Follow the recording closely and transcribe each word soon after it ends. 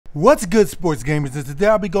What's good, sports gamers? And today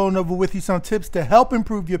I'll be going over with you some tips to help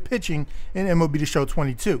improve your pitching in MLB The Show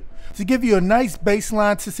 22 to give you a nice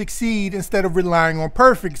baseline to succeed instead of relying on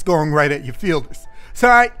perfects going right at your fielders. So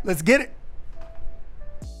alright, let's get it.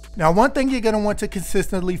 Now, one thing you're going to want to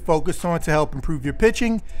consistently focus on to help improve your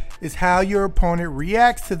pitching is how your opponent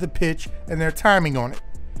reacts to the pitch and their timing on it,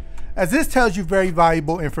 as this tells you very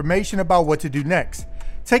valuable information about what to do next.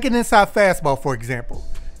 Take an inside fastball, for example.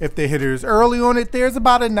 If the hitter is early on it, there's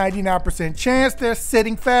about a 99% chance they're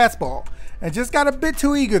sitting fastball and just got a bit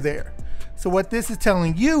too eager there. So what this is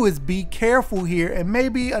telling you is be careful here, and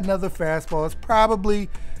maybe another fastball is probably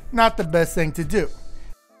not the best thing to do.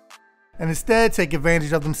 And instead take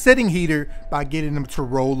advantage of them sitting heater by getting them to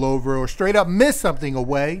roll over or straight up miss something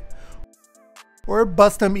away, or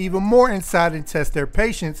bust them even more inside and test their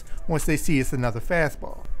patience once they see it's another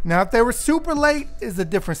fastball. Now, if they were super late, is a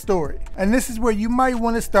different story, and this is where you might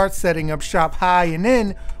want to start setting up shop high and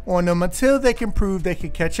in on them until they can prove they can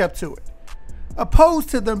catch up to it, opposed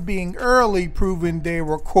to them being early, proving they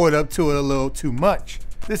were caught up to it a little too much.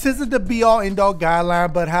 This isn't the be-all end-all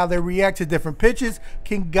guideline, but how they react to different pitches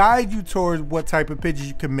can guide you towards what type of pitches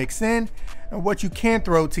you can mix in and what you can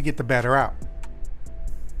throw to get the batter out.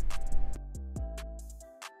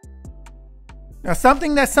 Now,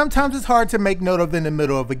 something that sometimes is hard to make note of in the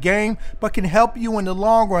middle of a game, but can help you in the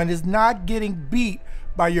long run, is not getting beat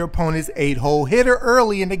by your opponent's 8-hole hitter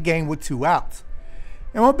early in the game with 2 outs.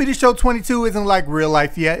 MLB The Show 22 isn't like real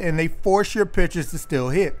life yet, and they force your pitchers to still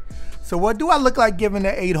hit. So what do I look like giving the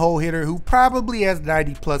 8-hole hitter, who probably has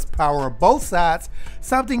 90+ power on both sides,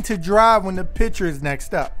 something to drive when the pitcher is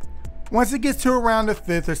next up? Once it gets to around the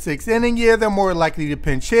 5th or 6th inning, yeah, they're more likely to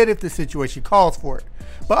pinch hit if the situation calls for it.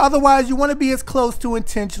 But otherwise, you want to be as close to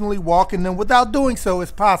intentionally walking them without doing so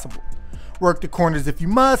as possible. Work the corners if you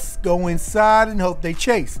must, go inside and hope they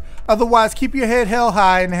chase. Otherwise, keep your head held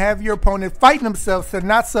high and have your opponent fighting themselves to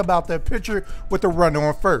not sub out their pitcher with a runner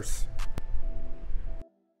on first.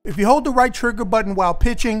 If you hold the right trigger button while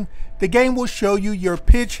pitching, the game will show you your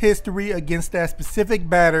pitch history against that specific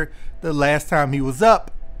batter the last time he was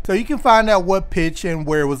up. So you can find out what pitch and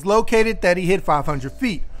where it was located that he hit 500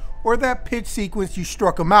 feet, or that pitch sequence you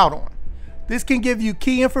struck him out on. This can give you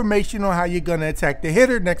key information on how you're going to attack the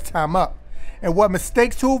hitter next time up, and what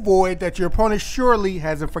mistakes to avoid that your opponent surely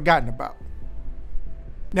hasn't forgotten about.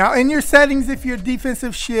 Now, in your settings, if your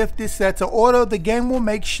defensive shift is set to auto, the game will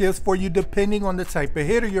make shifts for you depending on the type of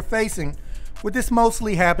hitter you're facing, with this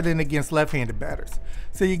mostly happening against left-handed batters.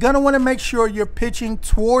 So you're going to want to make sure you're pitching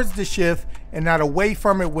towards the shift and not away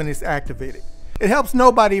from it when it's activated. It helps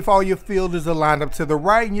nobody if all your fielders are lined up to the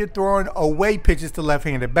right and you're throwing away pitches to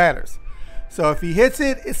left-handed batters. So if he hits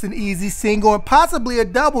it, it's an easy single and possibly a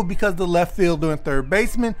double because the left fielder and third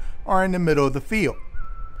baseman are in the middle of the field.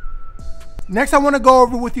 Next, I want to go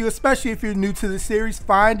over with you, especially if you're new to the series,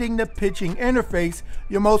 finding the pitching interface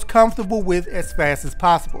you're most comfortable with as fast as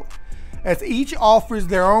possible, as each offers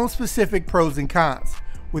their own specific pros and cons.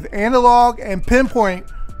 With analog and pinpoint,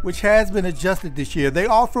 which has been adjusted this year, they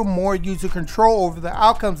offer more user control over the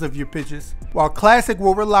outcomes of your pitches, while classic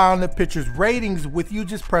will rely on the pitcher's ratings with you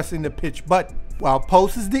just pressing the pitch button. While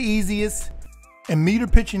post is the easiest, and meter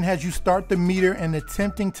pitching has you start the meter and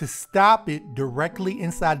attempting to stop it directly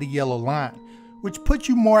inside the yellow line, which puts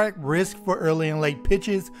you more at risk for early and late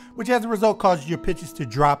pitches, which as a result causes your pitches to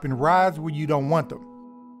drop and rise where you don't want them.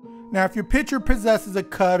 Now, if your pitcher possesses a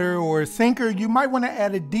cutter or a sinker, you might want to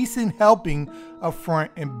add a decent helping of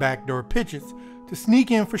front and backdoor pitches to sneak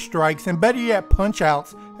in for strikes, and better yet, punch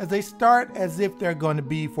outs, as they start as if they're going to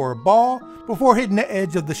be for a ball before hitting the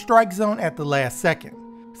edge of the strike zone at the last second.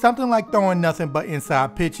 Something like throwing nothing but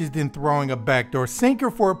inside pitches, then throwing a backdoor sinker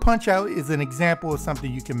for a punch out is an example of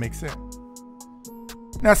something you can mix in.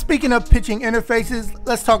 Now, speaking of pitching interfaces,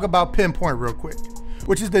 let's talk about pinpoint real quick,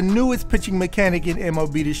 which is the newest pitching mechanic in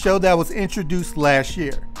MLB The Show that was introduced last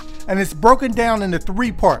year. And it's broken down into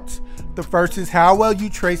 3 parts. The first is how well you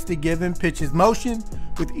trace the given pitch's motion,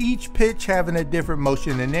 with each pitch having a different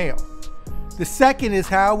motion and nail. The second is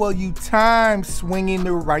how well you time swinging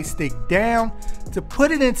the right stick down to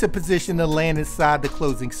put it into position to land inside the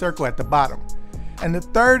closing circle at the bottom. And the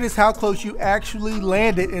third is how close you actually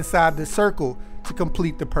landed inside the circle to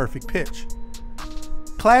complete the perfect pitch.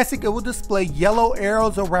 Classic, it will display yellow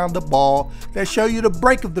arrows around the ball that show you the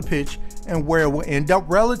break of the pitch and where it will end up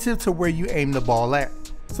relative to where you aim the ball at.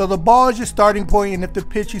 So the ball is your starting point, and if the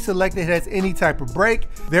pitch you selected has any type of break,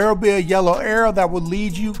 there will be a yellow arrow that will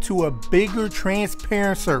lead you to a bigger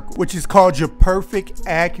transparent circle, which is called your perfect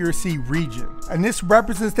accuracy region. And this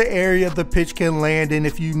represents the area the pitch can land in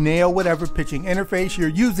if you nail whatever pitching interface you're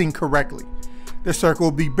using correctly. The circle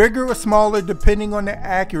will be bigger or smaller depending on the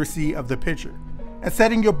accuracy of the pitcher. And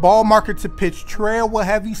setting your ball marker to pitch trail will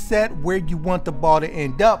have you set where you want the ball to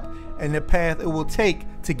end up and the path it will take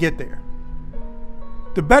to get there.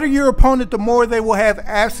 The better your opponent, the more they will have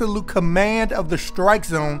absolute command of the strike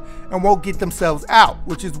zone and won't get themselves out,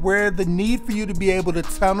 which is where the need for you to be able to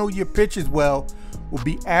tunnel your pitches well will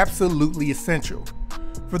be absolutely essential.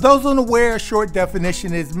 For those unaware, a short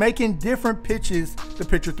definition is making different pitches the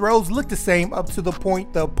pitcher throws look the same up to the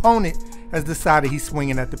point the opponent has decided he's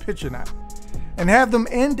swinging at the pitcher now, and have them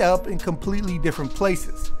end up in completely different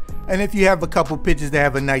places. And if you have a couple pitches that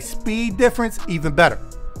have a nice speed difference, even better.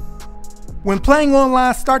 When playing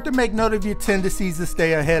online, start to make note of your tendencies to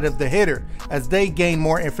stay ahead of the hitter as they gain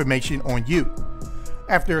more information on you.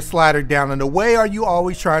 After a slider down and away, are you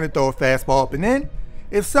always trying to throw a fastball up and in?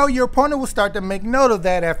 If so, your opponent will start to make note of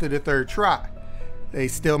that after the third try. They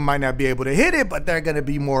still might not be able to hit it, but they're going to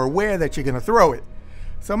be more aware that you're going to throw it.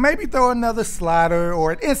 So maybe throw another slider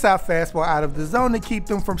or an inside fastball out of the zone to keep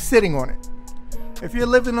them from sitting on it. If you're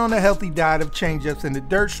living on a healthy diet of changeups and the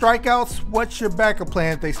dirt strikeouts, what's your backup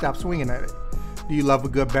plan if they stop swinging at it? Do you love a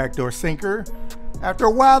good backdoor sinker? After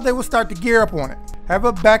a while, they will start to gear up on it. Have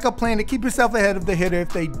a backup plan to keep yourself ahead of the hitter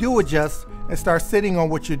if they do adjust and start sitting on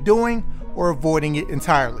what you're doing or avoiding it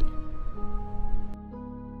entirely.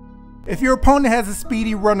 If your opponent has a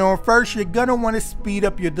speedy runner on first, you're going to want to speed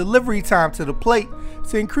up your delivery time to the plate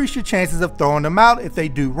to increase your chances of throwing them out if they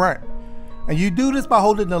do run. And you do this by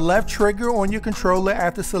holding the left trigger on your controller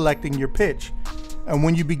after selecting your pitch. And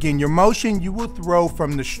when you begin your motion, you will throw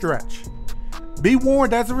from the stretch. Be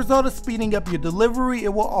warned, as a result of speeding up your delivery,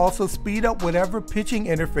 it will also speed up whatever pitching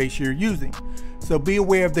interface you're using. So be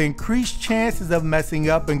aware of the increased chances of messing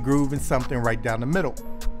up and grooving something right down the middle.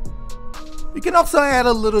 You can also add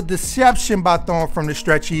a little deception by throwing from the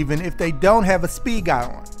stretch even if they don't have a speed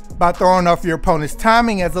guide on, by throwing off your opponent's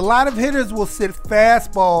timing, as a lot of hitters will sit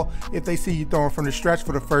fastball if they see you throwing from the stretch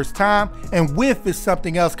for the first time and whiff if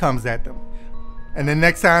something else comes at them. And the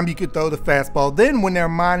next time you could throw the fastball then when their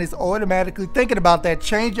mind is automatically thinking about that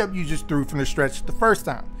changeup you just threw from the stretch the first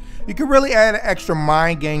time. You can really add extra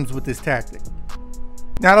mind games with this tactic.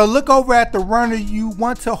 Now to look over at the runner, you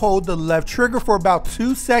want to hold the left trigger for about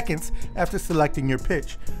 2 seconds after selecting your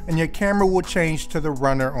pitch, and your camera will change to the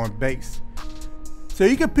runner on base. So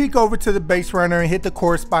you can peek over to the base runner and hit the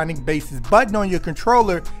corresponding bases button on your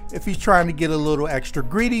controller if he's trying to get a little extra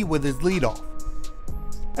greedy with his leadoff.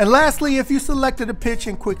 And lastly, if you selected a pitch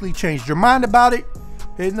and quickly changed your mind about it,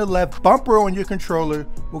 hitting the left bumper on your controller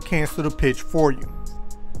will cancel the pitch for you.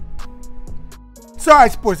 So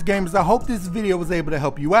alright sports gamers, I hope this video was able to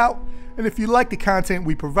help you out. And if you like the content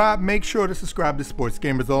we provide, make sure to subscribe to Sports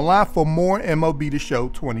Gamers Online for more MLB The Show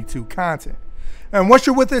 22 content. And once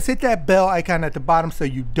you're with us, hit that bell icon at the bottom so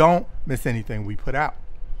you don't miss anything we put out.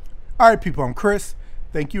 Alright people, I'm Chris.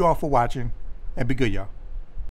 Thank you all for watching, and be good y'all.